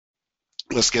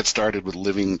let's get started with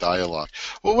living dialogue.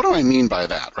 Well, what do I mean by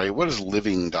that, right? What is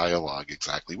living dialogue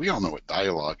exactly? We all know what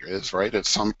dialogue is, right?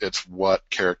 It's what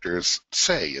characters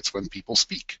say. It's when people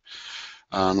speak,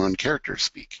 when characters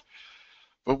speak.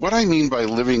 But what I mean by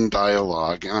living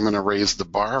dialogue, and I'm going to raise the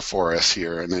bar for us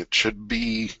here, and it should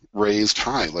be raised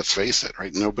high, let's face it,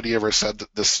 right? Nobody ever said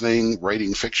that this thing,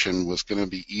 writing fiction, was going to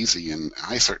be easy, and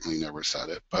I certainly never said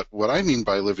it. But what I mean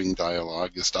by living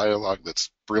dialogue is dialogue that's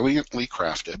brilliantly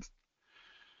crafted,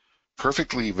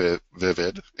 perfectly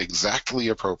vivid, exactly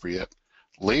appropriate,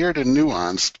 layered and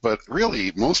nuanced, but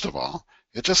really, most of all,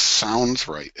 it just sounds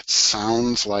right. It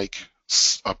sounds like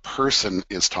a person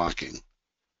is talking,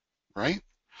 right?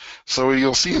 So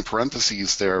you'll see in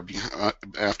parentheses there,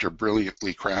 after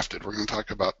brilliantly crafted, we're going to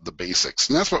talk about the basics.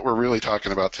 And that's what we're really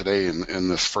talking about today in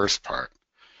this first part.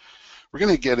 We're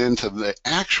going to get into the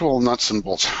actual nuts and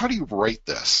bolts. How do you write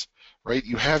this, right?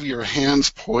 You have your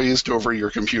hands poised over your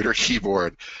computer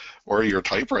keyboard or your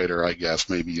typewriter, I guess,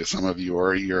 maybe some of you,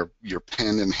 or your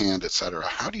pen in hand, etc.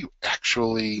 How do you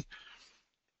actually,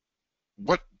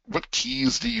 what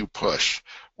keys do you push?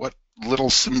 What little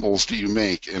symbols do you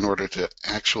make in order to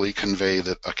actually convey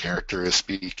that a character is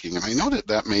speaking? And I know that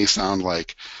that may sound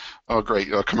like, oh,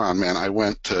 great, oh, come on, man, I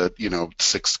went to,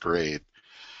 sixth grade,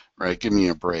 right? Give me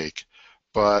a break.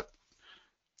 But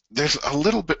there's a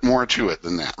little bit more to it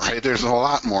than that, right? There's a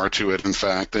lot more to it, in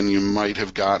fact, than you might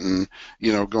have gotten,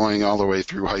 going all the way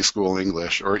through high school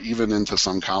English or even into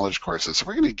some college courses. So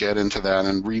we're going to get into that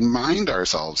and remind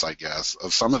ourselves, I guess,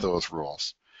 of some of those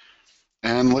rules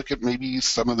and look at maybe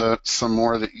some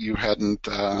more that you hadn't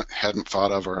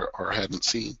thought of or hadn't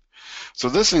seen. So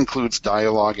this includes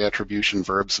dialogue, attribution,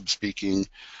 verbs of speaking,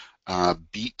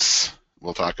 beats.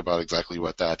 We'll talk about exactly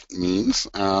what that means.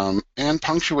 And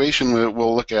punctuation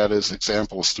we'll look at as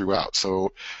examples throughout.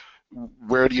 So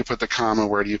where do you put the comma,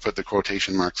 where do you put the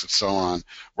quotation marks, and so on.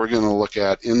 We're going to look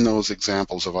at in those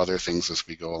examples of other things as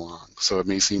we go along. So it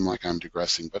may seem like I'm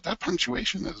digressing, but that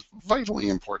punctuation is vitally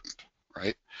important,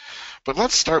 right? But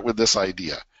let's start with this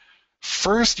idea.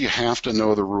 First, you have to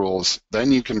know the rules,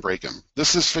 then you can break them.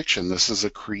 This is fiction. This is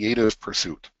a creative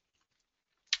pursuit.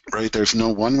 Right? There's no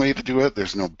one way to do it.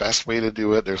 There's no best way to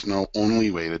do it. There's no only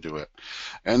way to do it.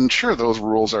 And sure, those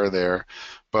rules are there,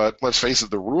 but let's face it,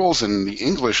 the rules in the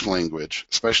English language,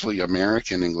 especially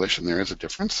American English, and there is a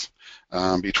difference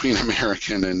between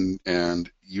American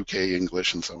and UK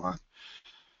English and so on.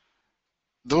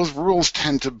 Those rules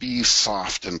tend to be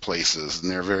soft in places,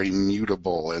 and they're very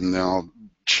mutable, and they'll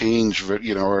change,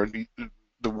 or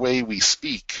the way we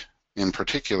speak in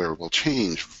particular will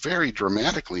change very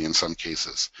dramatically in some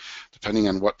cases, depending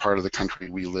on what part of the country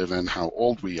we live in, how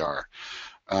old we are.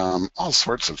 All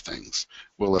sorts of things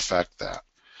will affect that.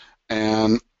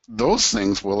 And those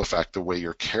things will affect the way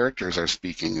your characters are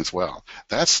speaking as well.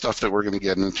 That's stuff that we're going to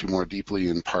get into more deeply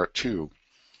in part 2.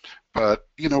 But,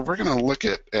 we're going to look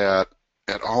at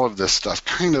all of this stuff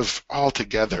kind of all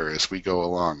together as we go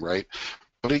along, right?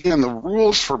 But again, the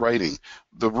rules for writing,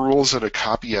 the rules that a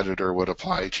copy editor would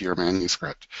apply to your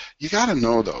manuscript, you got to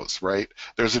know those, right?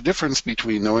 There's a difference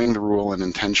between knowing the rule and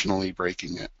intentionally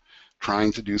breaking it,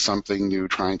 trying to do something new,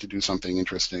 trying to do something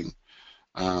interesting,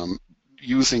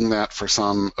 using that for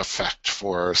some effect,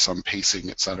 for some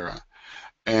pacing, etc.,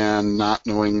 and not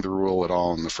knowing the rule at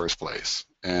all in the first place.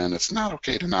 And it's not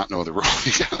okay to not know the rule.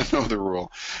 You got to know the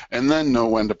rule, and then know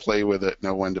when to play with it,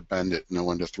 know when to bend it, know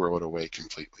when to throw it away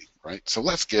completely, right? So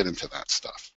let's get into that stuff.